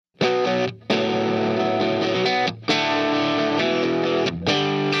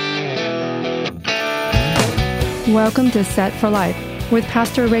Welcome to Set for Life with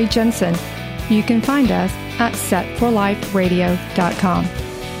Pastor Ray Jensen. You can find us at setforliferadio.com.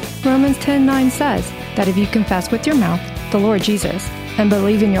 Romans 10:9 says that if you confess with your mouth the Lord Jesus and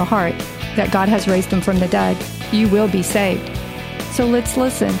believe in your heart that God has raised him from the dead, you will be saved. So let's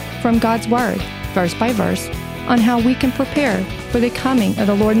listen from God's Word, verse by verse, on how we can prepare for the coming of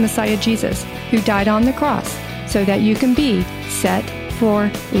the Lord and Messiah Jesus, who died on the cross so that you can be set for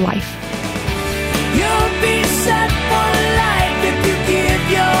life. You'll be set for life if you give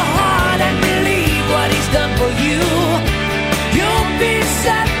your heart and believe what he's done for you. You'll be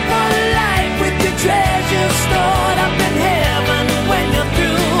set for life with your treasure stored up in heaven when you're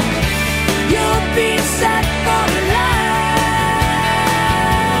through. You'll be set for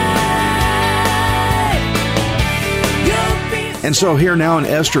life. And so here now in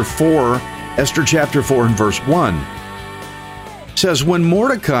Esther chapter 4 and verse 1, says, when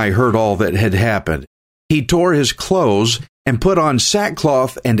Mordecai heard all that had happened, he tore his clothes and put on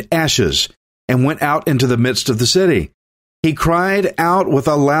sackcloth and ashes and went out into the midst of the city. He cried out with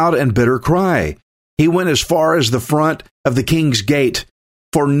a loud and bitter cry. He went as far as the front of the king's gate,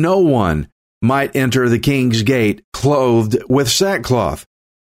 for no one might enter the king's gate clothed with sackcloth.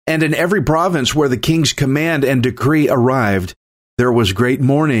 And in every province where the king's command and decree arrived, there was great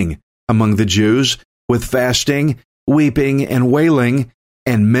mourning among the Jews, with fasting, weeping, and wailing,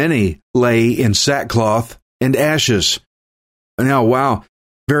 and many lay in sackcloth and ashes. Now, wow,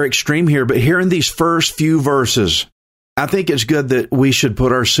 very extreme here, but here in these first few verses, I think it's good that we should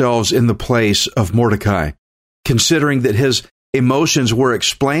put ourselves in the place of Mordecai, considering that his emotions were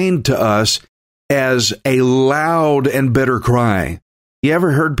explained to us as a loud and bitter cry. You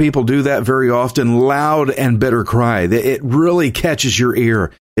ever heard people do that very often? Loud and bitter cry. It really catches your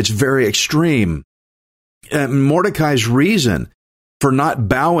ear. It's very extreme. Mordecai's reason for not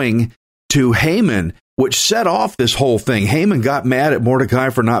bowing to Haman, which set off this whole thing. Haman got mad at Mordecai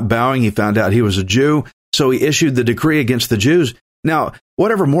for not bowing. He found out he was a Jew, so he issued the decree against the Jews. Now,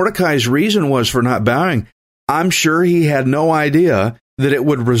 whatever Mordecai's reason was for not bowing, I'm sure he had no idea that it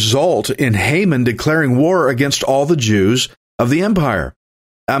would result in Haman declaring war against all the Jews of the empire.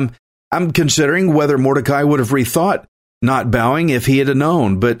 I'm considering whether Mordecai would have rethought not bowing if he had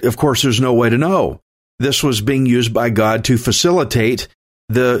known, but of course there's no way to know. This was being used by God to facilitate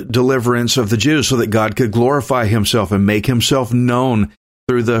the deliverance of the Jews so that God could glorify himself and make himself known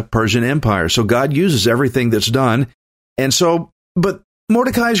through the Persian Empire. So God uses everything that's done. And so, but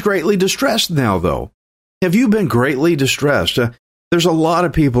Mordecai is greatly distressed now, though. Have you been greatly distressed? There's a lot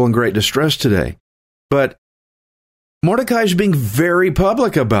of people in great distress today, but Mordecai is being very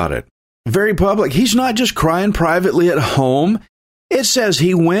public about it. Very public. He's not just crying privately at home. It says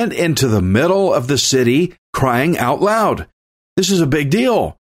he went into the middle of the city crying out loud. This is a big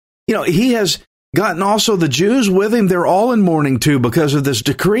deal. You know, he has gotten also the Jews with him. They're all in mourning too because of this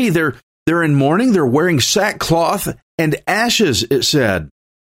decree. They're in mourning. They're wearing sackcloth and ashes, it said.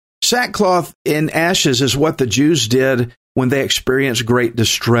 Sackcloth and ashes is what the Jews did when they experienced great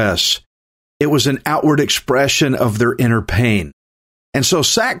distress. It was an outward expression of their inner pain. And so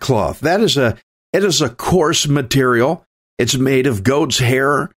sackcloth, it is a coarse material. It's made of goat's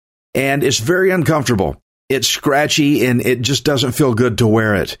hair, and it's very uncomfortable. It's scratchy, and it just doesn't feel good to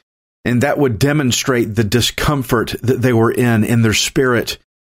wear it. And that would demonstrate the discomfort that they were in their spirit.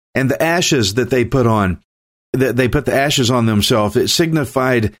 And the ashes that they put on, that they put the ashes on themselves, it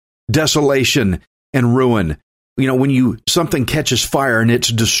signified desolation and ruin. You know, when something catches fire and it's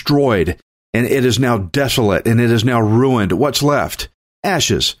destroyed, and it is now desolate, and it is now ruined, what's left?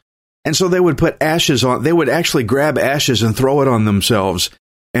 Ashes. And so they would put ashes on, they would actually grab ashes and throw it on themselves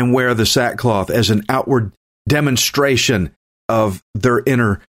and wear the sackcloth as an outward demonstration of their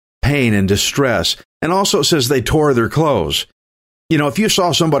inner pain and distress. And also it says they tore their clothes. You know, if you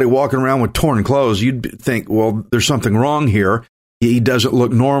saw somebody walking around with torn clothes, you'd think, well, there's something wrong here. He doesn't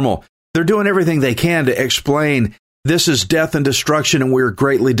look normal. They're doing everything they can to explain this is death and destruction, and we're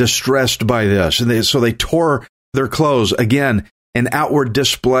greatly distressed by this. And so they tore their clothes. Again, an outward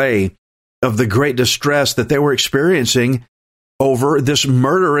display of the great distress that they were experiencing over this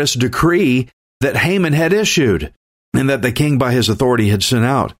murderous decree that Haman had issued and that the king by his authority had sent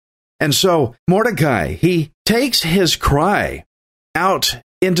out. And so Mordecai, he takes his cry out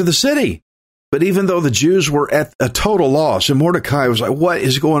into the city. But even though the Jews were at a total loss, and Mordecai was like, what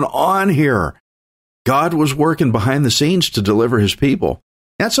is going on here? God was working behind the scenes to deliver his people.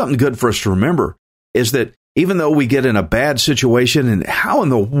 That's something good for us to remember, is that even though we get in a bad situation, and how in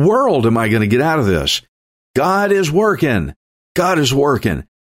the world am I going to get out of this? God is working. God is working.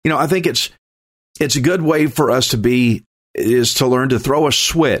 You know, I think it's a good way for us to be is to learn to throw a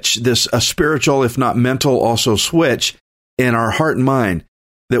switch, a spiritual, if not mental, also switch in our heart and mind,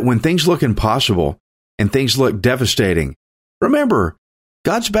 that when things look impossible and things look devastating, remember,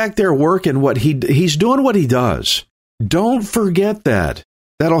 God's back there working He's doing what He does. Don't forget that.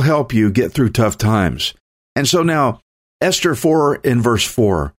 That'll help you get through tough times. And so now, Esther 4 in verse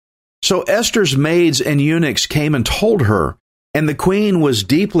 4. So Esther's maids and eunuchs came and told her, and the queen was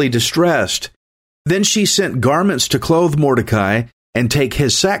deeply distressed. Then she sent garments to clothe Mordecai and take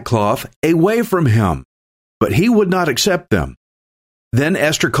his sackcloth away from him. But he would not accept them. Then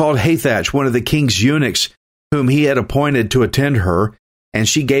Esther called Hathach, one of the king's eunuchs, whom he had appointed to attend her, and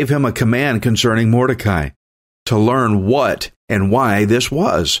she gave him a command concerning Mordecai, to learn what and why this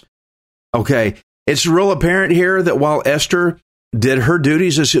was. Okay, it's real apparent here that while Esther did her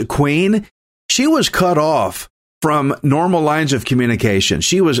duties as a queen, she was cut off from normal lines of communication.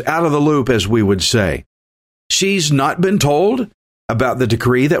 She was out of the loop, as we would say. She's not been told about the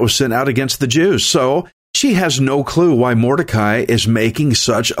decree that was sent out against the Jews, so she has no clue why Mordecai is making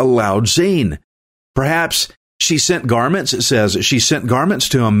such a loud scene. Perhaps she sent garments, it says, she sent garments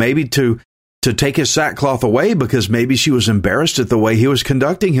to him, maybe to take his sackcloth away because maybe she was embarrassed at the way he was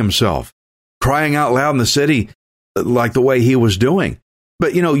conducting himself, crying out loud in the city like the way he was doing.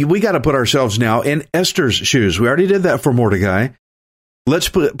 But, we got to put ourselves now in Esther's shoes. We already did that for Mordecai. Let's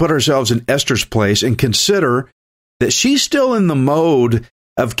put ourselves in Esther's place and consider that she's still in the mode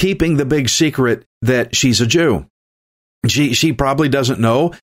of keeping the big secret that she's a Jew. She probably doesn't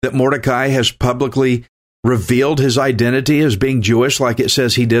know that Mordecai has publicly revealed his identity as being Jewish, like it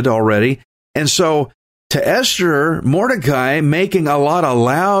says he did already. And so to Esther, Mordecai making a lot of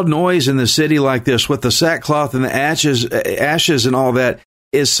loud noise in the city like this with the sackcloth and the ashes and all that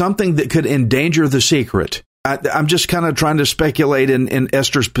is something that could endanger the secret. I'm just kind of trying to speculate in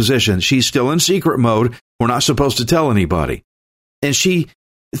Esther's position. She's still in secret mode. We're not supposed to tell anybody. And she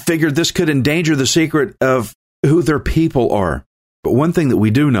figured this could endanger the secret of who their people are. But one thing that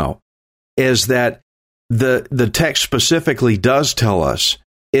we do know is that the text specifically does tell us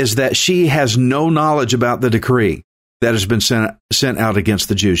is that she has no knowledge about the decree that has been sent out against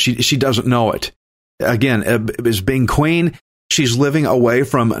the Jews. She doesn't know it. Again, as being queen, she's living away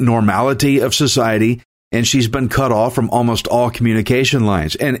from normality of society, and she's been cut off from almost all communication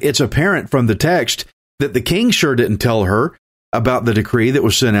lines. And it's apparent from the text that the king sure didn't tell her about the decree that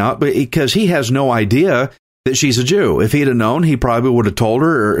was sent out, because he has no idea that she's a Jew. If he'd have known, he probably would have told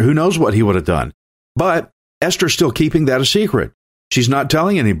her, or who knows what he would have done. But Esther's still keeping that a secret. She's not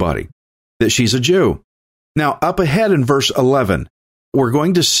telling anybody that she's a Jew. Now, up ahead in verse 11, we're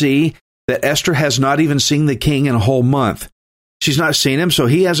going to see that Esther has not even seen the king in a whole month. She's not seen him, so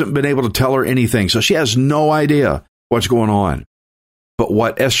he hasn't been able to tell her anything. So she has no idea what's going on. But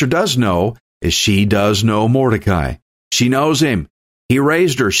what Esther does know is she does know Mordecai. She knows him. He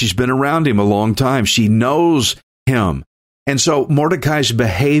raised her. She's been around him a long time. She knows him. And so Mordecai's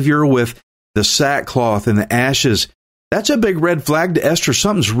behavior with the sackcloth and the ashes, that's a big red flag to Esther.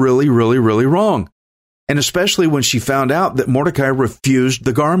 Something's really, really, really wrong. And especially when she found out that Mordecai refused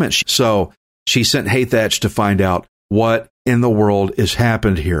the garment. So she sent Hathach to find out what in the world has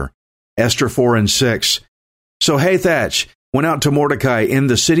happened here. Esther 4 and 6. So Hathach went out to Mordecai in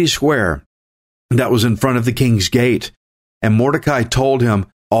the city square that was in front of the king's gate. And Mordecai told him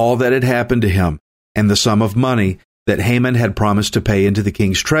all that had happened to him and the sum of money that Haman had promised to pay into the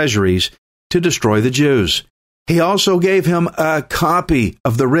king's treasuries to destroy the Jews. He also gave him a copy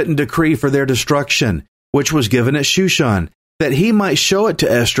of the written decree for their destruction, which was given at Shushan, that he might show it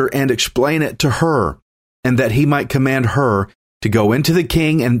to Esther and explain it to her, and that he might command her to go into the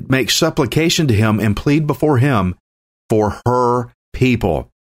king and make supplication to him and plead before him for her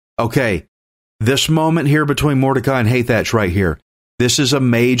people. Okay, this moment here between Mordecai and Hathach right here, this is a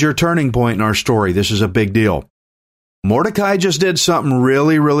major turning point in our story. This is a big deal. Mordecai just did something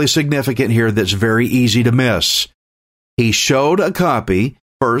really, really significant here that's very easy to miss. He showed a copy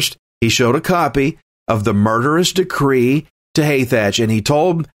of the murderous decree to Hathach, and he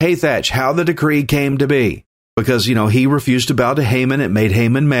told Hathach how the decree came to be. Because, he refused to bow to Haman. It made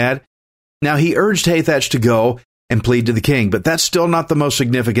Haman mad. Now, he urged Hathach to go and plead to the king, but that's still not the most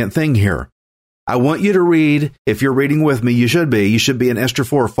significant thing here. I want you to read, if you're reading with me, you should be in Esther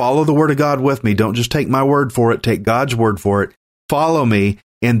 4. Follow the word of God with me. Don't just take my word for it, take God's word for it. Follow me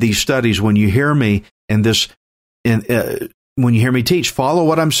in these studies. When you hear me when you hear me teach, follow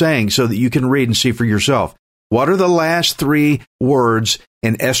what I'm saying so that you can read and see for yourself. What are the last three words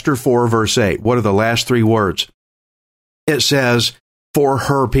in Esther 4 verse 8? What are the last three words? It says, for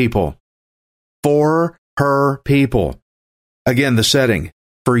her people. For her people. Again, the setting.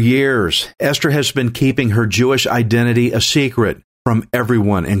 For years, Esther has been keeping her Jewish identity a secret from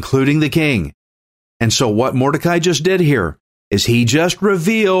everyone, including the king. And so what Mordecai just did here is he just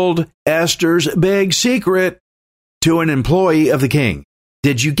revealed Esther's big secret to an employee of the king.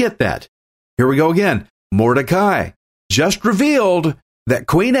 Did you get that? Here we go again. Mordecai just revealed that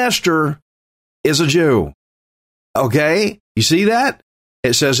Queen Esther is a Jew. Okay? You see that?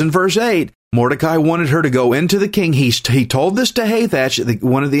 It says in verse 8, Mordecai wanted her to go into the king. He told this to Hathach,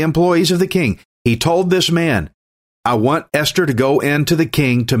 one of the employees of the king. He told this man, I want Esther to go into the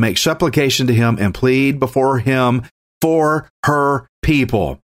king to make supplication to him and plead before him for her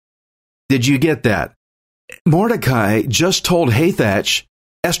people. Did you get that? Mordecai just told Hathach,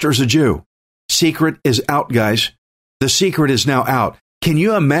 Esther's a Jew. Secret is out, guys. The secret is now out. Can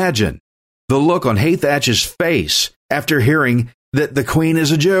you imagine the look on Hathach's face after hearing that the queen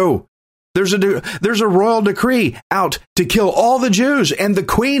is a Jew? There's a royal decree out to kill all the Jews, and the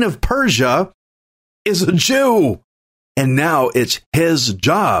queen of Persia is a Jew. And now it's his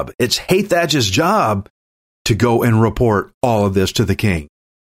job, it's Hathach's job to go and report all of this to the king.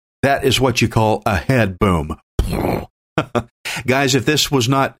 That is what you call a head boom. Guys, if this was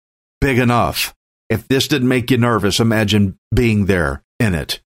not big enough, if this didn't make you nervous, imagine being there in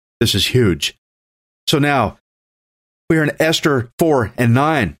it. This is huge. So now, we're in Esther 4 and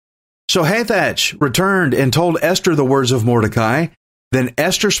 9. So Hathach returned and told Esther the words of Mordecai. Then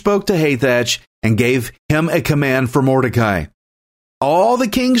Esther spoke to Hathach and gave him a command for Mordecai. All the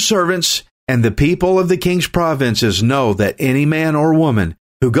king's servants and the people of the king's provinces know that any man or woman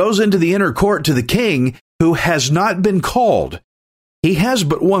who goes into the inner court to the king who has not been called, he has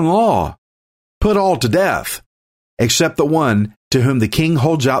but one law, put all to death, except the one to whom the king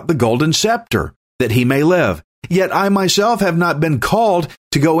holds out the golden scepter, that he may live. Yet I myself have not been called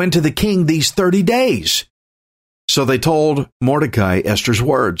to go into the king these 30 days. So they told Mordecai Esther's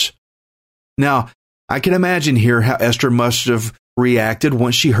words. Now, I can imagine here how Esther must have reacted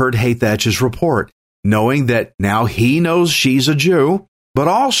once she heard Hathach's report, knowing that now he knows she's a Jew, but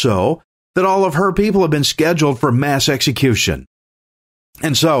also that all of her people have been scheduled for mass execution.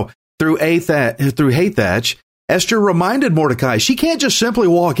 And so, through Hathach, Esther reminded Mordecai she can't just simply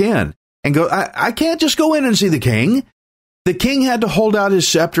walk in and go, I can't just go in and see the king. The king had to hold out his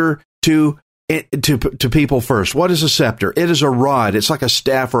scepter to people first. What is a scepter? It is a rod. It's like a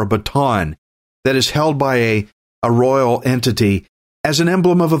staff or a baton that is held by a royal entity as an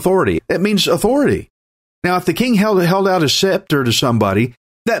emblem of authority. It means authority. Now, if the king held out a scepter to somebody,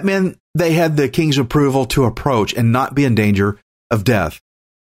 that meant they had the king's approval to approach and not be in danger of death.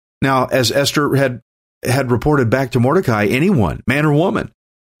 Now, as Esther had reported back to Mordecai, anyone, man or woman,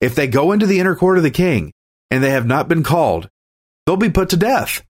 if they go into the inner court of the king and they have not been called, they'll be put to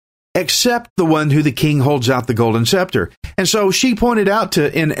death, except the one who the king holds out the golden scepter. And so she pointed out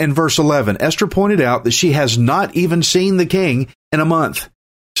in verse 11, Esther pointed out that she has not even seen the king in a month.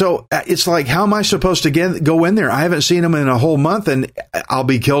 So it's like, how am I supposed to go in there? I haven't seen him in a whole month, and I'll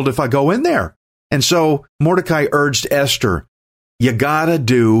be killed if I go in there. And so Mordecai urged Esther, you gotta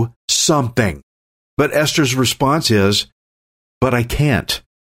do something. But Esther's response is, but I can't.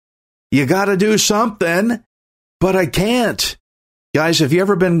 You gotta do something, but I can't. Guys, have you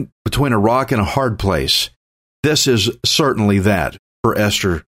ever been between a rock and a hard place? This is certainly that for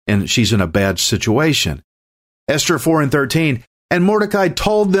Esther, and she's in a bad situation. Esther 4 and 13, and Mordecai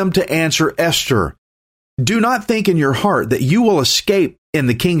told them to answer Esther, do not think in your heart that you will escape in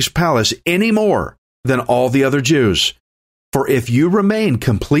the king's palace any more than all the other Jews. For if you remain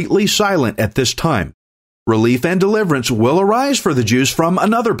completely silent at this time, relief and deliverance will arise for the Jews from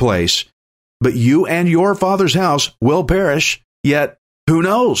another place, but you and your father's house will perish. Yet, who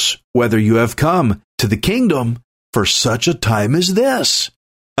knows whether you have come to the kingdom for such a time as this?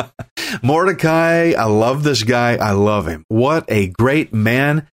 Mordecai, I love this guy. I love him. What a great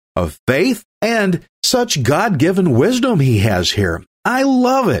man of faith and such God-given wisdom he has here. I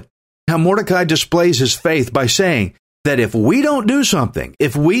love it. How Mordecai displays his faith by saying that if we don't do something,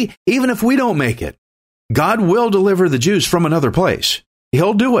 even if we don't make it, God will deliver the Jews from another place.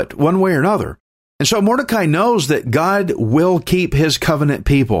 He'll do it one way or another. And so Mordecai knows that God will keep his covenant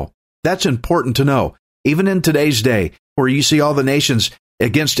people. That's important to know. Even in today's day, where you see all the nations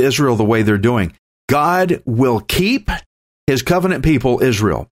against Israel the way they're doing, God will keep his covenant people,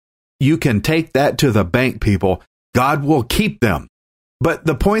 Israel. You can take that to the bank, people. God will keep them. But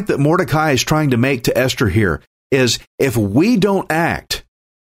the point that Mordecai is trying to make to Esther here is, if we don't act,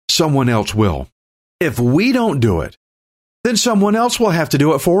 someone else will. If we don't do it, then someone else will have to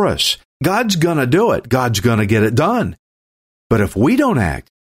do it for us. God's going to do it. God's going to get it done. But if we don't act,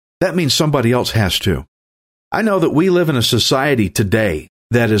 that means somebody else has to. I know that we live in a society today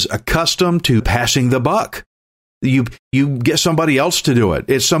that is accustomed to passing the buck. You get somebody else to do it.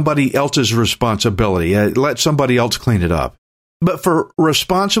 It's somebody else's responsibility. Let somebody else clean it up. But for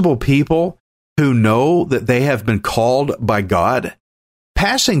responsible people who know that they have been called by God,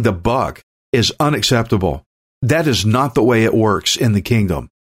 passing the buck is unacceptable. That is not the way it works in the kingdom.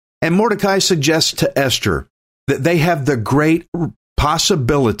 And Mordecai suggests to Esther that they have the great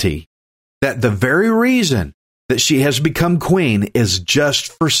possibility that the very reason that she has become queen is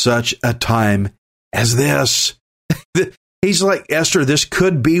just for such a time as this. He's like, Esther, this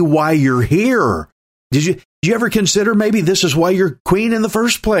could be why you're here. Did you ever consider maybe this is why you're queen in the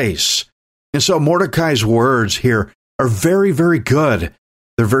first place? And so Mordecai's words here are very, very good.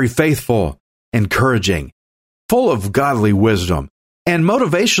 They're very faithful, encouraging, full of godly wisdom, and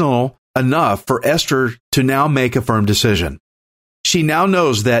motivational enough for Esther to now make a firm decision. She now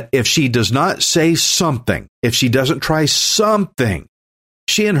knows that if she does not say something, if she doesn't try something,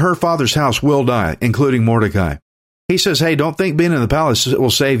 she and her father's house will die, including Mordecai. He says, hey, don't think being in the palace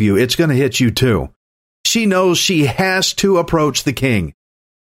will save you. It's going to hit you too. She knows she has to approach the king,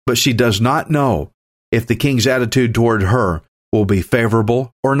 but she does not know if the king's attitude toward her will be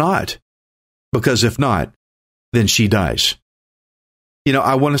favorable or not. Because if not, then she dies. You know,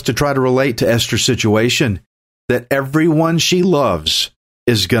 I want us to try to relate to Esther's situation that everyone she loves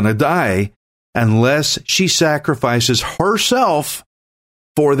is going to die unless she sacrifices herself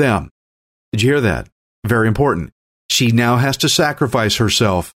for them. Did you hear that? Very important. She now has to sacrifice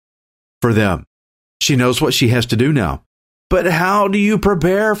herself for them. She knows what she has to do now. But how do you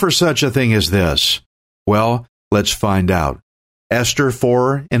prepare for such a thing as this? Well, let's find out. Esther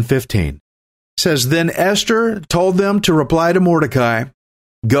 4:15 says, Then Esther told them to reply to Mordecai,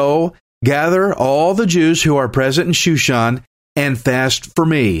 Go, gather all the Jews who are present in Shushan and fast for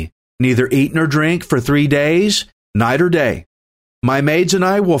me, neither eat nor drink for 3 days, night or day. My maids and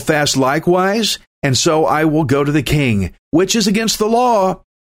I will fast likewise, and so I will go to the king, which is against the law.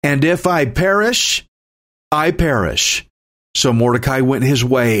 And if I perish, I perish. So Mordecai went his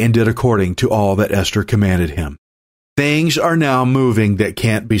way and did according to all that Esther commanded him. Things are now moving that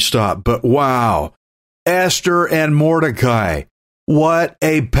can't be stopped. But wow, Esther and Mordecai, what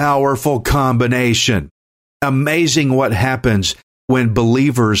a powerful combination. Amazing what happens when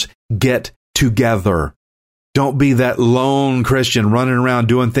believers get together. Don't be that lone Christian running around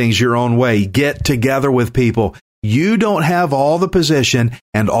doing things your own way. Get together with people. You don't have all the position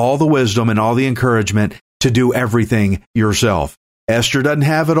and all the wisdom and all the encouragement to do everything yourself. Esther doesn't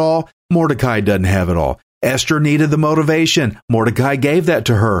have it all. Mordecai doesn't have it all. Esther needed the motivation. Mordecai gave that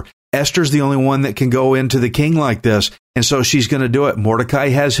to her. Esther's the only one that can go into the king like this, and so she's going to do it. Mordecai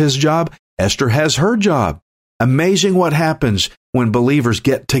has his job. Esther has her job. Amazing what happens when believers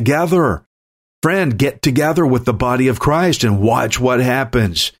get together. Friend, get together with the body of Christ and watch what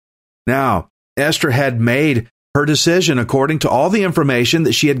happens. Now, Esther had made her decision according to all the information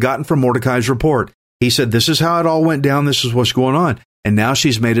that she had gotten from Mordecai's report. He said, this is how it all went down. This is what's going on. And now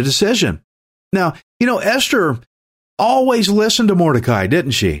she's made a decision. Now, you know, Esther always listened to Mordecai,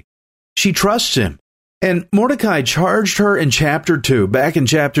 didn't she? She trusts him. And Mordecai charged her in chapter 2, back in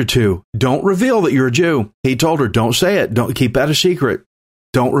chapter 2, don't reveal that you're a Jew. He told her, don't say it. Don't keep that a secret.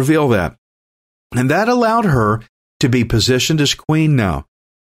 Don't reveal that. And that allowed her to be positioned as queen now.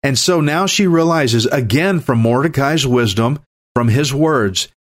 And so now she realizes, again, from Mordecai's wisdom, from his words,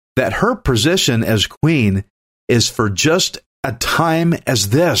 that her position as queen is for just a time as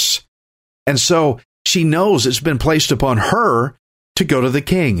this. And so she knows it's been placed upon her to go to the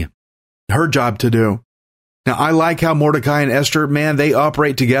king. Her job to do. Now, I like how Mordecai and Esther, man, they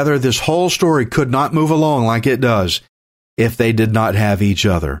operate together. This whole story could not move along like it does if they did not have each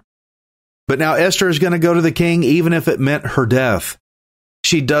other. But now Esther is going to go to the king even if it meant her death.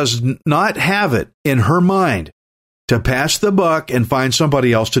 She does not have it in her mind to pass the buck and find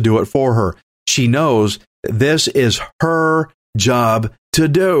somebody else to do it for her. She knows this is her job to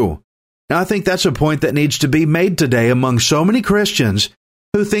do. Now, I think that's a point that needs to be made today among so many Christians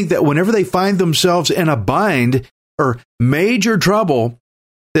who think that whenever they find themselves in a bind or major trouble,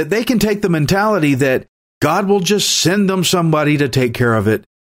 that they can take the mentality that God will just send them somebody to take care of it,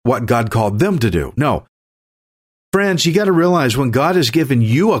 what God called them to do. No. Friends, you got to realize when God has given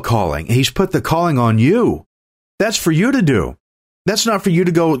you a calling, He's put the calling on you. That's for you to do. That's not for you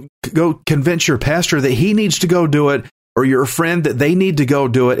to go convince your pastor that he needs to go do it, or your friend that they need to go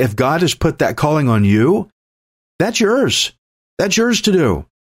do it. If God has put that calling on you, that's yours. That's yours to do.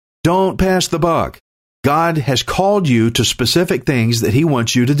 Don't pass the buck. God has called you to specific things that He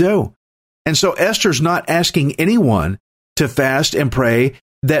wants you to do. And so Esther's not asking anyone to fast and pray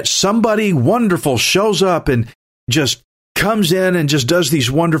that somebody wonderful shows up and just comes in and just does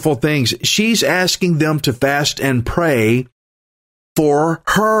these wonderful things. She's asking them to fast and pray for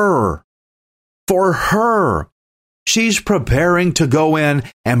her. For her. She's preparing to go in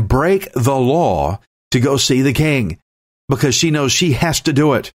and break the law to go see the king because she knows she has to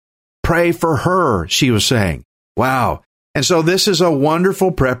do it. Pray for her, she was saying. Wow. And so this is a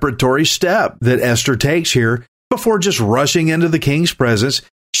wonderful preparatory step that Esther takes here before just rushing into the king's presence.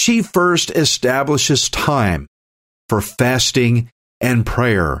 She first establishes time for fasting and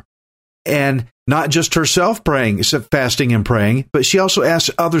prayer. And not just herself praying, fasting and praying, but she also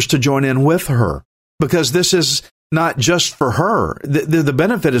asks others to join in with her because this is not just for her. The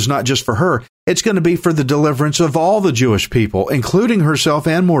benefit is not just for her. It's going to be for the deliverance of all the Jewish people, including herself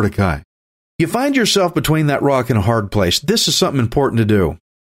and Mordecai. You find yourself between that rock and a hard place. This is something important to do.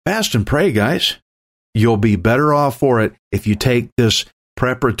 Fast and pray, guys. You'll be better off for it if you take this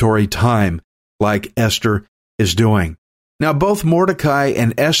preparatory time like Esther is doing. Now, both Mordecai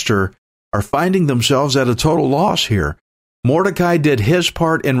and Esther are finding themselves at a total loss here. Mordecai did his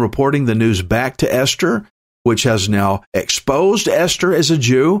part in reporting the news back to Esther, which has now exposed Esther as a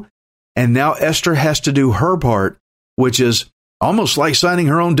Jew, and now Esther has to do her part, which is almost like signing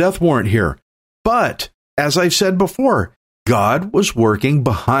her own death warrant here. But, as I've said before, God was working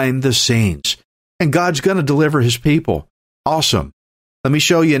behind the scenes, and God's going to deliver his people. Awesome. Let me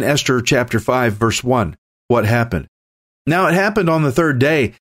show you in Esther chapter 5, verse 1, what happened. Now it happened on the third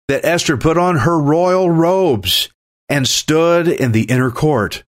day that Esther put on her royal robes and stood in the inner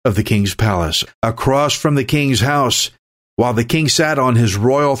court of the king's palace, across from the king's house, while the king sat on his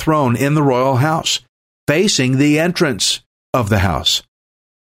royal throne in the royal house, facing the entrance of the house.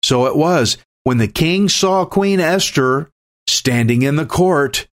 So it was, when the king saw Queen Esther standing in the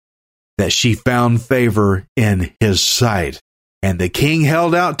court, that she found favor in his sight. And the king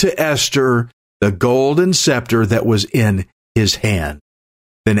held out to Esther the golden scepter that was in his hand.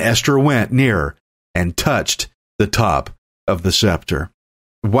 Then Esther went near and touched the top of the scepter.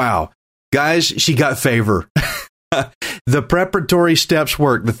 Wow. Guys, she got favor. The preparatory steps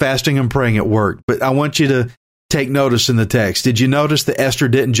worked. The fasting and praying, it worked. But I want you to take notice in the text. Did you notice that Esther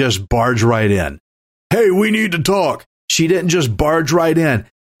didn't just barge right in? Hey, we need to talk. She didn't just barge right in.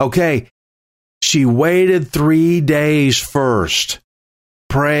 Okay. She waited 3 days first,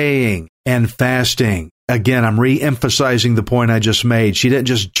 praying and fasting. Again, I'm re-emphasizing the point I just made. She didn't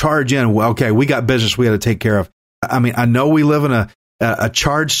just charge in. Well, okay, we got business we got to take care of. I mean, I know we live in a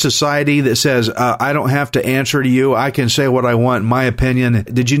charged society that says, I don't have to answer to you. I can say what I want, my opinion.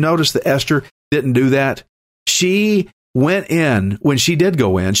 Did you notice that Esther didn't do that? She went in, when she did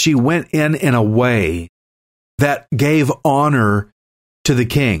go in, she went in a way that gave honor to the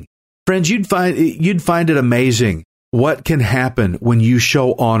king. Friends, you'd find it amazing what can happen when you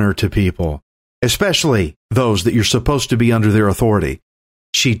show honor to people, especially those that you're supposed to be under their authority.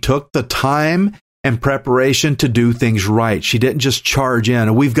 She took the time and preparation to do things right. She didn't just charge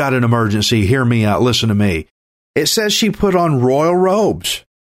in. We've got an emergency. Hear me out. Listen to me. It says she put on royal robes.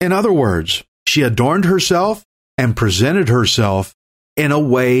 In other words, she adorned herself and presented herself in a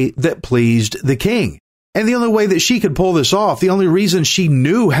way that pleased the king. And the only way that she could pull this off, the only reason she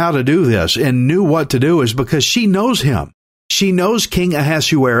knew how to do this and knew what to do is because she knows him. She knows King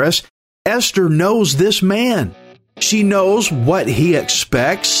Ahasuerus. Esther knows this man. She knows what he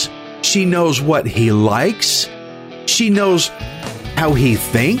expects. She knows what he likes. She knows how he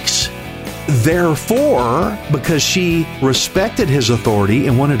thinks. Therefore, because she respected his authority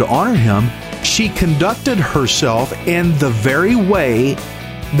and wanted to honor him, she conducted herself in the very way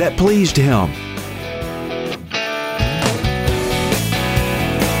that pleased him.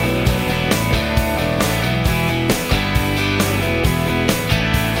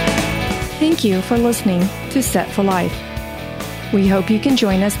 Thank you for listening to Set for Life. We hope you can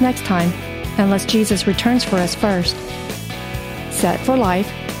join us next time, unless Jesus returns for us first. Set for Life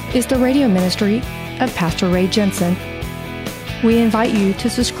is the radio ministry of Pastor Ray Jensen. We invite you to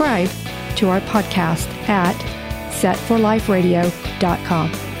subscribe to our podcast at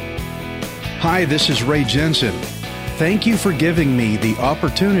setforliferadio.com. Hi, this is Ray Jensen. Thank you for giving me the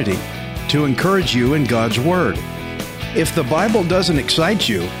opportunity to encourage you in God's Word. If the Bible doesn't excite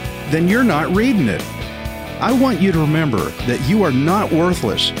you, then you're not reading it. I want you to remember that you are not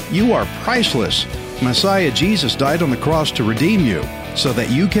worthless. You are priceless. Messiah Jesus died on the cross to redeem you so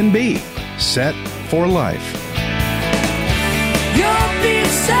that you can be set for life. You'll be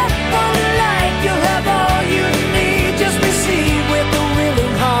set for